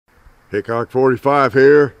Hickok 45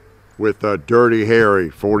 here with the Dirty Harry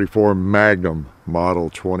 44 Magnum Model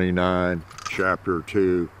 29 Chapter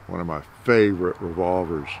 2, one of my favorite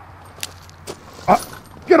revolvers.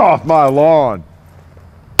 Get off my lawn!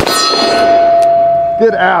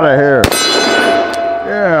 Get out of here!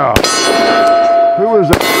 Yeah! Who is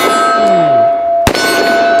that?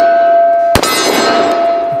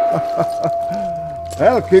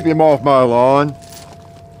 That'll keep him off my lawn.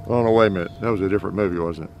 Oh no, wait a minute. That was a different movie,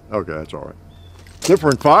 wasn't it? Okay, that's all right.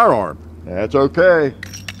 Different firearm. That's okay.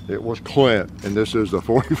 It was Clint, and this is the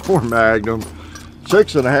 44 Magnum,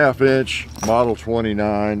 6.5 inch, Model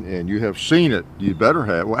 29, and you have seen it. You better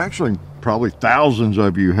have. Well, actually, probably thousands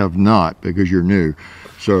of you have not because you're new.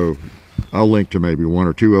 So I'll link to maybe one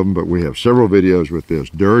or two of them, but we have several videos with this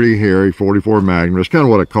Dirty Harry 44 Magnum. That's kind of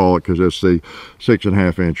what I call it because it's the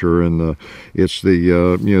 6.5 incher, and it's the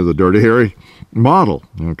you know, the Dirty Harry model.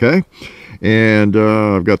 Okay, and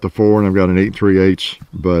I've got the 4 and I've got an 8 3/8,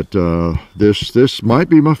 but this might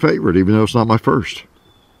be my favorite, even though it's not my first.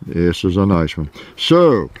 This is a nice one.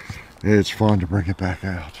 So it's fun to bring it back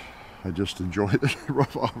out. I just enjoy this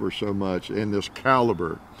revolver so much and this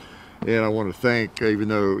caliber, and I want to thank, even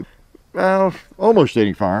though well, almost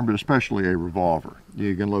any firearm, but especially a revolver.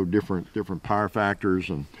 You can load different power factors,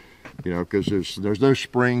 and you know, because there's no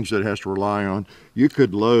springs that it has to rely on. You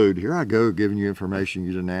could load, here I go giving you information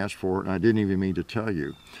you didn't ask for, and I didn't even mean to tell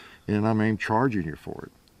you, and I'm charging you for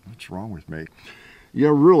it. What's wrong with me? Yeah,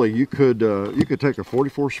 really, you could take a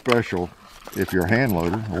 44 Special if you're a hand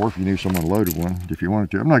loader, or if you knew someone loaded one, if you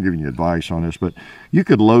wanted to. I'm not giving you advice on this, but you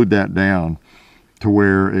could load that down to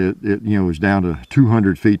where it you know, is down to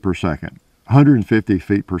 200 feet per second, 150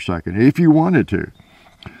 feet per second, if you wanted to.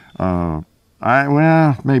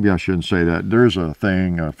 Well, maybe I shouldn't say that. There's a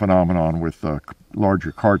phenomenon with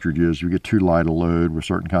larger cartridges. You get too light a load with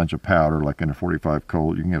certain kinds of powder, like in a 45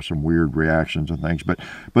 Colt. You can have some weird reactions and things, but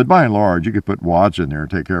by and large, you could put wads in there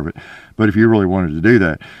and take care of it. But if you really wanted to do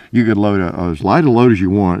that, you could load as light a load as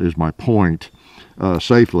you want, is my point,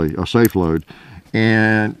 safely, a safe load,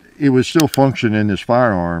 and it would still function in this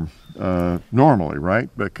firearm normally,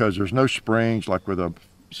 right? Because there's no springs like with a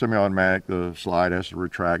semi-automatic. The slide has to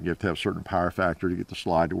retract. You have to have a certain power factor to get the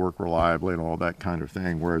slide to work reliably and all that kind of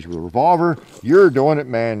thing. Whereas with a revolver, you're doing it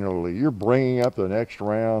manually. You're bringing up the next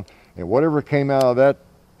round, and whatever came out of that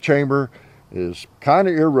chamber is kind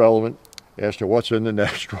of irrelevant as to what's in the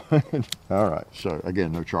next one. All right, so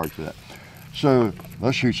again, no charge for that. So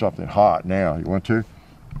let's shoot something hot now. You want to?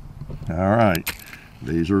 All right.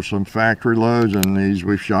 These are some factory loads, and these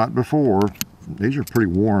we've shot before. These are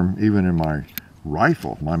pretty warm, even in my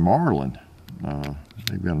rifle, my Marlin.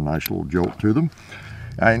 They've got a nice little jolt to them.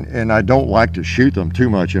 And I don't like to shoot them too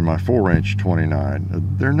much in my 4-inch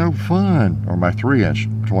 29. They're no fun. Or my 3-inch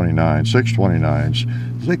 29,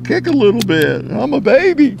 6.29s. They kick a little bit. I'm a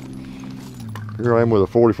baby. Here I am with a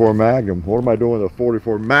 44 Magnum. What am I doing with a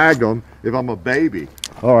 44 Magnum if I'm a baby?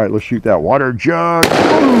 All right, let's shoot that water jug.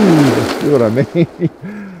 Ooh, see what I mean?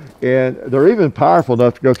 And they're even powerful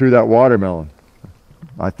enough to go through that watermelon,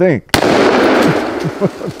 I think.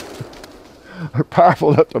 They're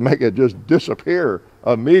powerful enough to make it just disappear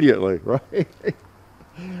immediately, right?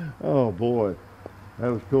 Oh boy,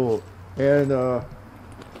 that was cool. And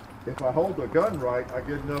if I hold the gun right, I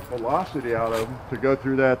get enough velocity out of them to go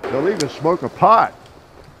through that. They'll even smoke a pot.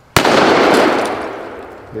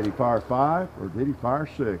 Did he fire 5 or did he fire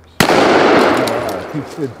 6?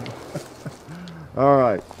 All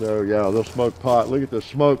right, so yeah, they'll smoke pot. Look at the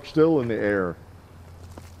smoke still in the air.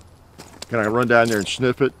 Can I run down there and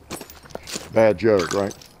sniff it? Bad joke,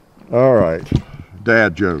 right? All right,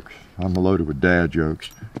 dad jokes. I'm loaded with dad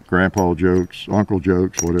jokes, grandpa jokes, uncle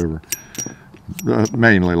jokes, whatever.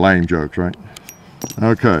 Mainly lame jokes, right?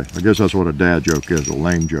 Okay, I guess that's what a dad joke is, a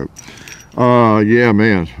lame joke. Yeah,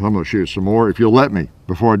 man, I'm gonna shoot some more if you'll let me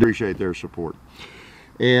before I do. Appreciate their support.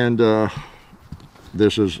 And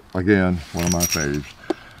this is, again, one of my faves.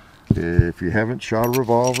 If you haven't shot a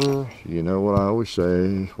revolver, you know what I always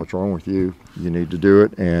say, what's wrong with you? You need to do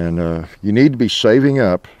it, and you need to be saving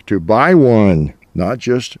up to buy one, not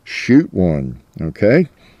just shoot one, okay?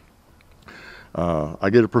 I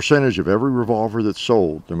get a percentage of every revolver that's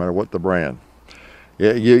sold, no matter what the brand.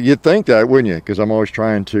 Yeah, you'd think that, wouldn't you? Because I'm always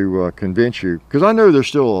trying to convince you, because I know there's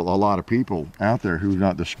still a lot of people out there who've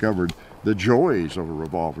not discovered the joys of a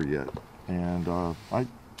revolver yet. And I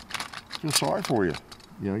feel sorry for you.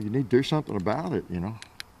 You know, you need to do something about it, you know.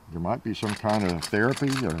 There might be some kind of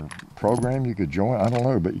therapy or program you could join. I don't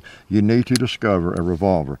know, but you need to discover a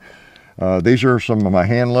revolver. These are some of my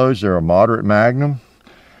hand loads. They're a moderate Magnum.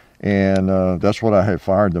 And that's what I have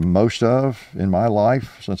fired the most of in my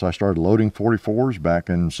life since I started loading 44s back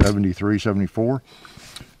in 73, 74.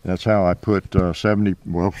 That's how I put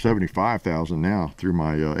 75,000 now through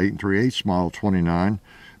my 8 3/8 Model 29.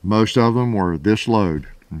 Most of them were this load,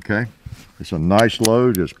 okay? It's a nice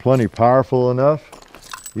load. It's plenty powerful enough.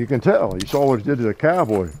 You can tell. You saw what it did to the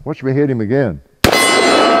cowboy. Watch me hit him again.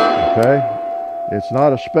 Okay? It's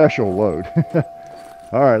not a special load.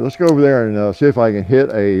 All right, let's go over there and see if I can hit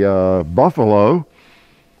a buffalo.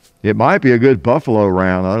 It might be a good buffalo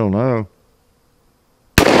round. I don't know.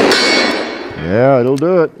 Yeah, it'll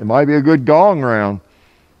do it. It might be a good gong round.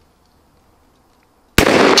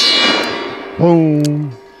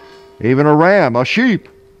 Boom. Even a ram, a sheep.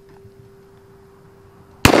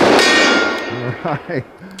 All right.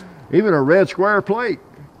 Even a red square plate.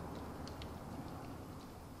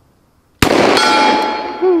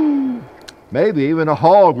 Woo. Maybe even a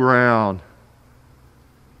hog round.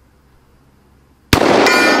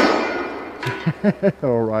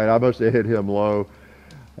 All right, I must have hit him low.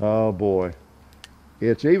 Oh boy.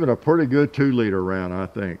 It's even a pretty good 2-liter round, I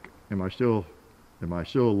think. Am I still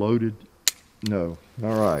loaded? No.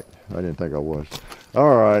 All right. I didn't think I was.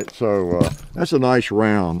 All right. So that's a nice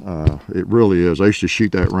round. It really is. I used to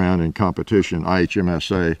shoot that round in competition,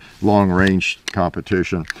 IHMSA, long range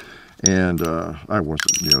competition. And I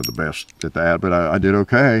wasn't, the best at that, but I did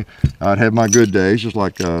okay. I'd have my good days, just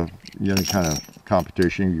like any kind of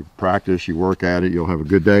competition. You practice, you work at it, you'll have a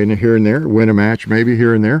good day here and there, win a match maybe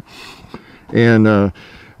here and there. And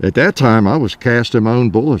at that time, I was casting my own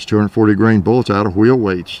bullets, 240 grain bullets out of wheel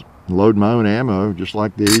weights, loading my own ammo, just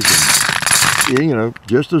like these. And,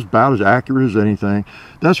 just about as accurate as anything.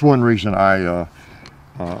 That's one reason I,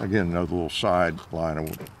 again, another little side line I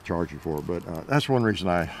won't charge you for, but that's one reason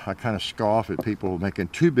I kind of scoff at people making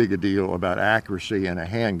too big a deal about accuracy in a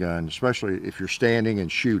handgun, especially if you're standing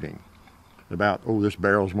and shooting. About, oh, this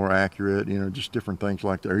barrel's more accurate, just different things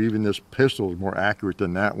like that. Or even this pistol is more accurate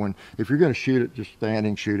than that one. If you're going to shoot it, just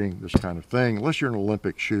standing, shooting, this kind of thing, unless you're an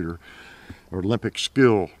Olympic shooter or Olympic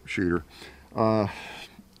skill shooter, the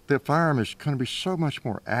firearm is going to be so much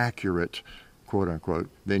more accurate, quote unquote,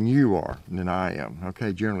 than you are, than I am,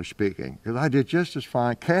 okay, generally speaking. Because I did just as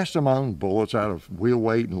fine, casting my own bullets out of wheel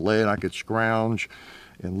weight and lead. I could scrounge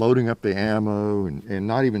and loading up the ammo and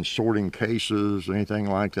not even sorting cases or anything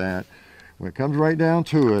like that. When it comes right down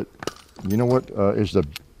to it, you know what is the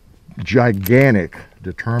gigantic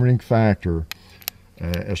determining factor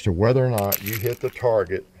as to whether or not you hit the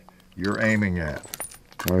target you're aiming at,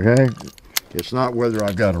 okay? It's not whether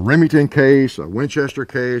I've got a Remington case, a Winchester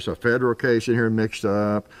case, a Federal case in here mixed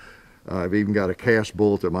up. I've even got a cast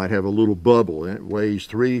bullet that might have a little bubble, and it weighs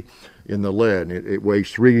 3 in the lead, and it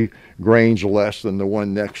weighs 3 grains less than the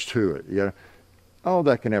one next to it. Yeah, all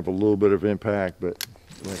that can have a little bit of impact, but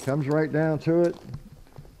when it comes right down to it,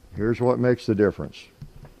 here's what makes the difference.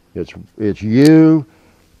 It's you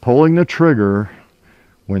pulling the trigger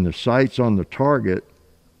when the sight's on the target,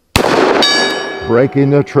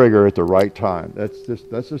 breaking the trigger at the right time. That's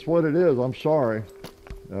just what it is. I'm sorry.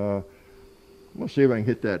 We'll see if I can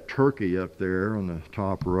hit that turkey up there on the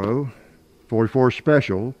top row. 44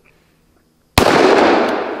 special.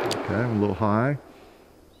 Okay, a little high.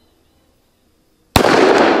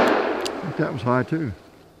 I think that was high too.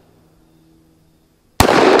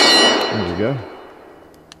 There we go.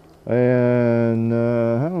 And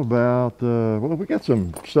how about, well, we got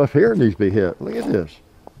some stuff here that needs to be hit. Look at this.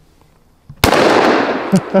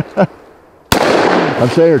 I'm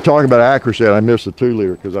sitting here talking about accuracy and I missed the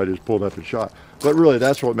 2-liter because I just pulled up and shot. But really,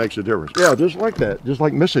 that's what makes a difference. Yeah, just like that. Just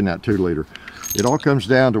like missing that 2-liter. It all comes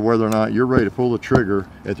down to whether or not you're ready to pull the trigger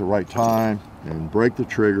at the right time and break the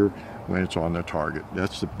trigger when it's on the target.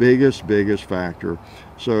 That's the biggest factor.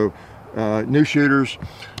 So new shooters,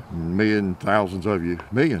 thousands of you,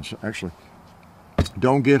 millions actually,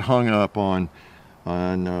 don't get hung up on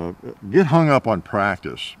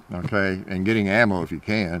practice, okay, and getting ammo if you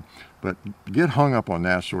can, but get hung up on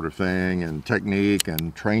that sort of thing and technique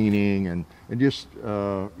and training and just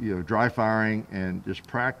dry firing and just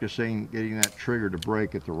practicing getting that trigger to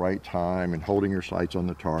break at the right time and holding your sights on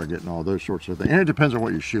the target and all those sorts of things. And it depends on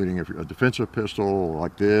what you're shooting. If you're a defensive pistol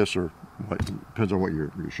like this, or depends on what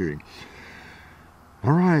you're shooting.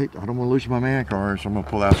 All right, I don't want to lose my man card, so I'm going to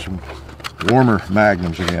pull out some warmer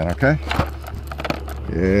Magnums again, okay?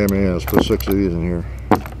 Yeah, man, let's put 6 of these in here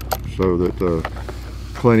so that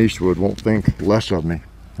Clint Eastwood won't think less of me.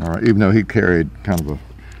 All right, even though he carried kind of a,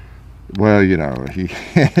 well, he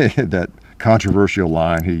that controversial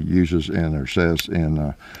line he uses in, or says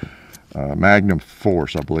in Magnum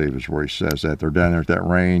Force, I believe is where he says that. They're down there at that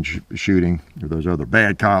range shooting with those other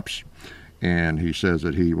bad cops. and he says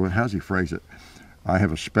that well, how does he phrase it? I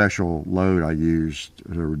have a special load I use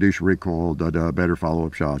to reduce recoil, better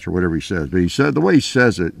follow-up shots, or whatever he says. But he said, the way he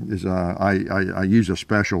says it is, I use a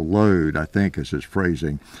special load, I think is his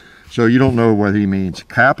phrasing. So you don't know whether he means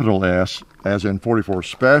capital S, as in 44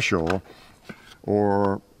 Special,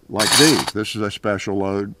 or like these. This is a special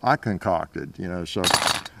load I concocted, you know, so.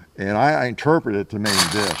 And I interpret it to mean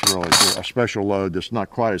this, really, a special load that's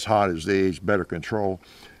not quite as hot as these, better control.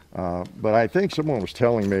 But I think someone was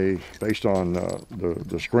telling me, based on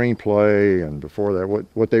the screenplay and before that,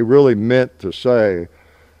 what they really meant to say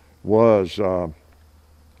was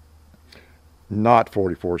not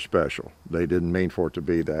 44 Special. They didn't mean for it to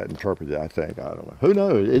be that interpreted, I think. I don't know. Who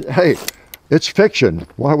knows? Hey, it's fiction.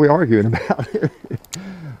 Why are we arguing about it?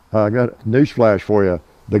 I got a newsflash for you.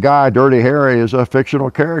 The guy, Dirty Harry, is a fictional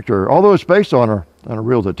character, although it's based on a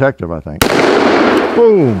real detective, I think.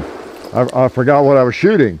 Boom! I forgot what I was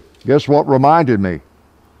shooting. Guess what reminded me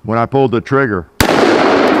when I pulled the trigger?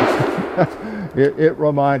 it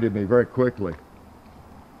reminded me very quickly.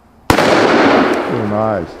 Oh,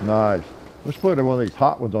 nice, nice. Let's put one of these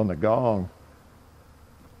hot ones on the gong.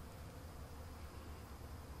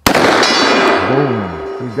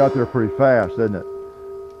 Boom. You got there pretty fast, didn't it?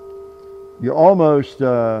 You almost,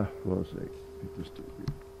 let's see.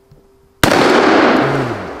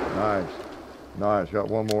 Nice. Nice, got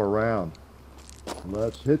one more round.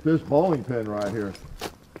 Let's hit this bowling pin right here.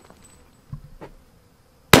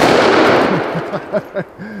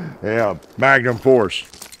 Yeah, Magnum force.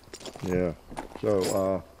 Yeah,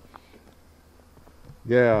 so,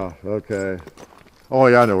 yeah, okay. Oh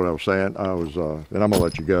yeah, I know what I was saying. And I'm gonna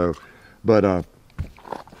let you go. But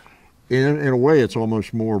in a way, it's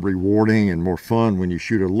almost more rewarding and more fun when you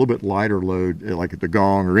shoot a little bit lighter load, like at the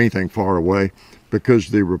gong or anything far away, because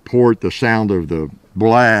the sound of the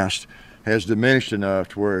blast has diminished enough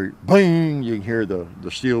to where, bing, you can hear the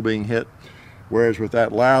steel being hit. Whereas with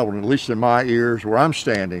that loud one, at least in my ears, where I'm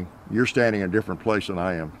standing, you're standing in a different place than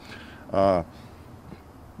I am.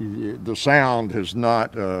 The sound has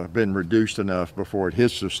not been reduced enough before it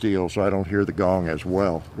hits the steel, so I don't hear the gong as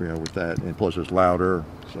well, you know, with that. And plus it's louder,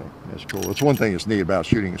 so that's cool. That's one thing that's neat about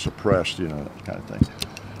shooting it suppressed, you know, that kind of thing.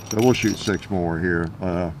 So we'll shoot 6 more here.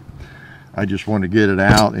 I just want to get it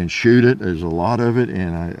out and shoot it. There's a lot of it,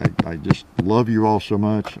 and I just love you all so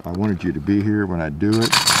much. I wanted you to be here when I do it,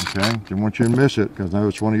 okay? Didn't want you to miss it, because I know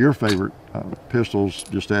it's one of your favorite pistols,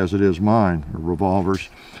 just as it is mine, or revolvers.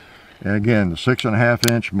 And again, the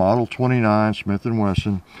 6.5-inch Model 29 Smith &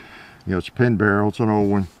 Wesson. You know, it's a pin barrel. It's an old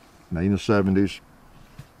one, made in the 70s.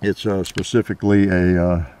 It's specifically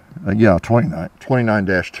a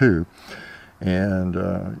 29-2. And you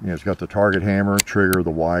know, it's got the target hammer, trigger,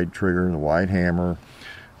 the wide hammer.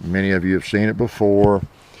 Many of you have seen it before.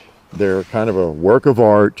 They're kind of a work of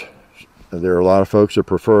art. There are a lot of folks that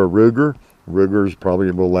prefer a Ruger. Rugers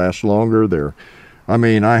probably will last longer. I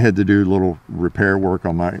mean, I had to do a little repair work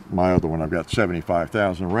on my other one. I've got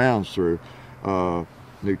 75,000 rounds through.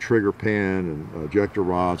 New trigger pin and ejector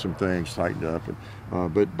rods and things tightened up.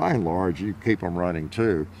 But by and large, you keep them running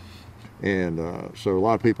too. And so a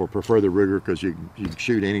lot of people prefer the Ruger because you can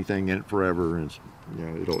shoot anything in it forever, and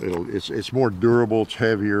it's more durable, it's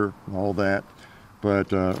heavier, and all that.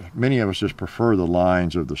 But many of us just prefer the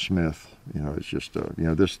lines of the Smith. You know, it's just you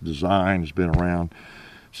know, this design has been around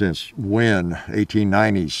since when,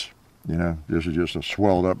 1890s. You know, this is just a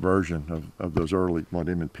swelled up version of those early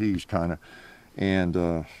M&Ps kind of,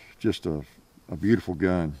 and just a beautiful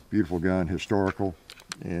gun, historical,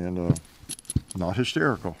 and not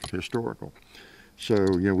hysterical, historical. So,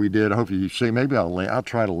 you know, we did, hopefully you see, maybe I'll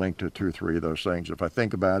try to link to 2 or 3 of those things if I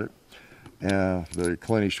think about it. The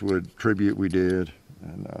Clint Eastwood tribute we did,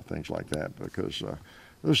 and things like that, because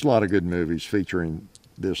there's a lot of good movies featuring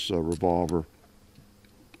this revolver,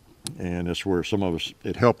 and that's where some of us,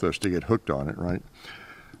 it helped us to get hooked on it, right?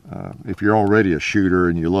 If you're already a shooter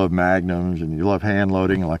and you love Magnums and you love hand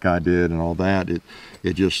loading like I did and all that,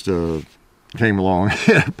 it just came along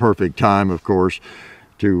at a perfect time, of course,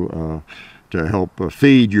 to help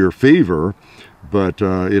feed your fever. But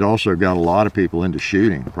it also got a lot of people into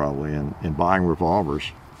shooting, probably, and buying revolvers.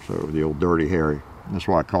 So the old Dirty Harry. That's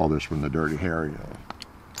why I call this one the Dirty Harry.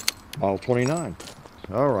 Model 29.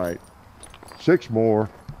 All right, 6 more.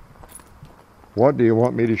 What do you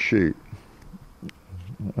want me to shoot?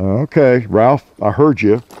 Okay, Ralph, I heard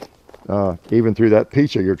you. Even through that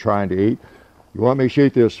pizza you're trying to eat. You want me to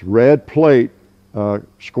shoot this red plate,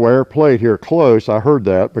 square plate here close. I heard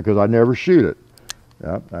that because I never shoot it.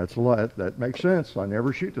 Yep, that's a lot. That makes sense. I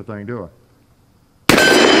never shoot the thing, do I?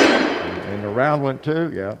 And the round went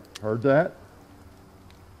too. Yeah, heard that.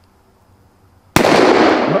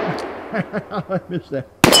 I missed that.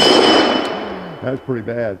 That's pretty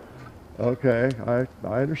bad. Okay,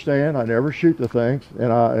 I understand. I never shoot the things,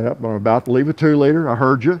 and I'm about to leave a 2-liter. I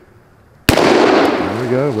heard you. There we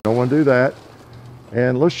go. We don't want to do that.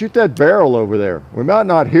 And let's shoot that barrel over there. We might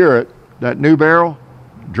not hear it. That new barrel,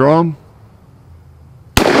 drum.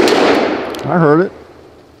 I heard it.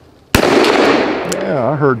 Yeah,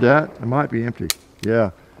 I heard that. It might be empty.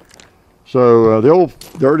 Yeah. So the old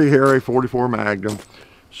Dirty Harry 44 Magnum,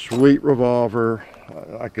 sweet revolver.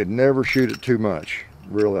 I could never shoot it too much.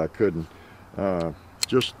 Really, I couldn't.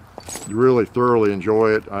 Just really thoroughly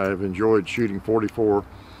enjoy it. I've enjoyed shooting 44.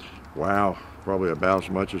 Wow, probably about as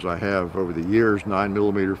much as I have over the years.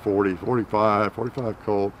 9mm, 40, 45, 45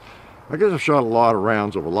 Colt. I guess I've shot a lot of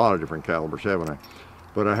rounds of a lot of different calibers, haven't I?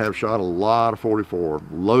 But I have shot a lot of 44,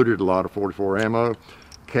 loaded a lot of 44 ammo,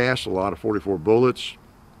 cast a lot of 44 bullets,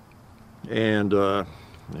 and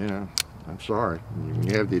you know, I'm sorry. When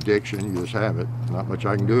you have the addiction, you just have it. Not much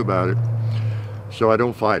I can do about it. So I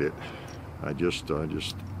don't fight it. I just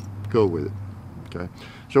go with it. Okay.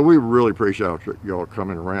 So we really appreciate y'all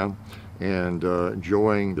coming around and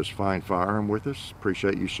enjoying this fine firearm with us.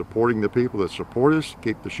 Appreciate you supporting the people that support us.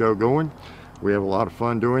 Keep the show going. We have a lot of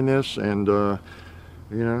fun doing this, and you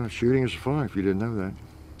know, shooting is fun. If you didn't know that,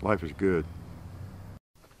 life is good.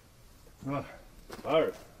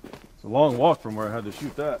 Tired. It's a long walk from where I had to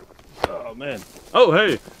shoot that. Oh man. Oh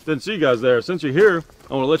hey, didn't see you guys there. Since you're here,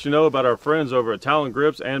 I want to let you know about our friends over at Talon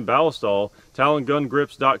Grips and Ballistol.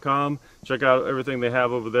 TalonGunGrips.com. Check out everything they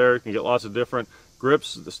have over there. You can get lots of different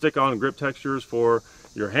grips, the stick-on grip textures for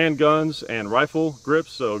your handguns and rifle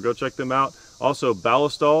grips, so go check them out. Also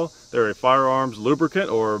Ballistol, they're a firearms lubricant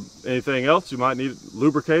or anything else you might need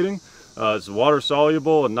lubricating. It's water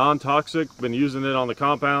soluble and non-toxic. Been using it on the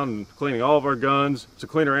compound and cleaning all of our guns. It's a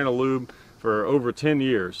cleaner and a lube for over 10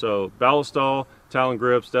 years. So Ballistol, Talon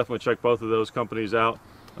Grips, definitely check both of those companies out.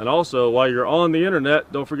 And also, while you're on the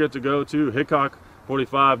internet, don't forget to go to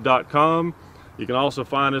Hickok45.com. You can also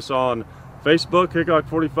find us on Facebook,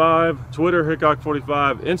 Hickok45, Twitter,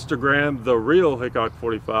 Hickok45, Instagram, The Real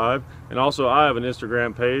Hickok45, and also I have an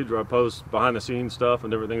Instagram page where I post behind the scenes stuff and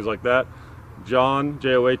different things like that. John,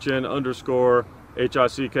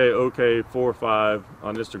 JOHN_HICKOK45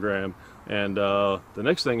 on Instagram. And the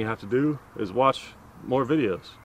next thing you have to do is watch more videos.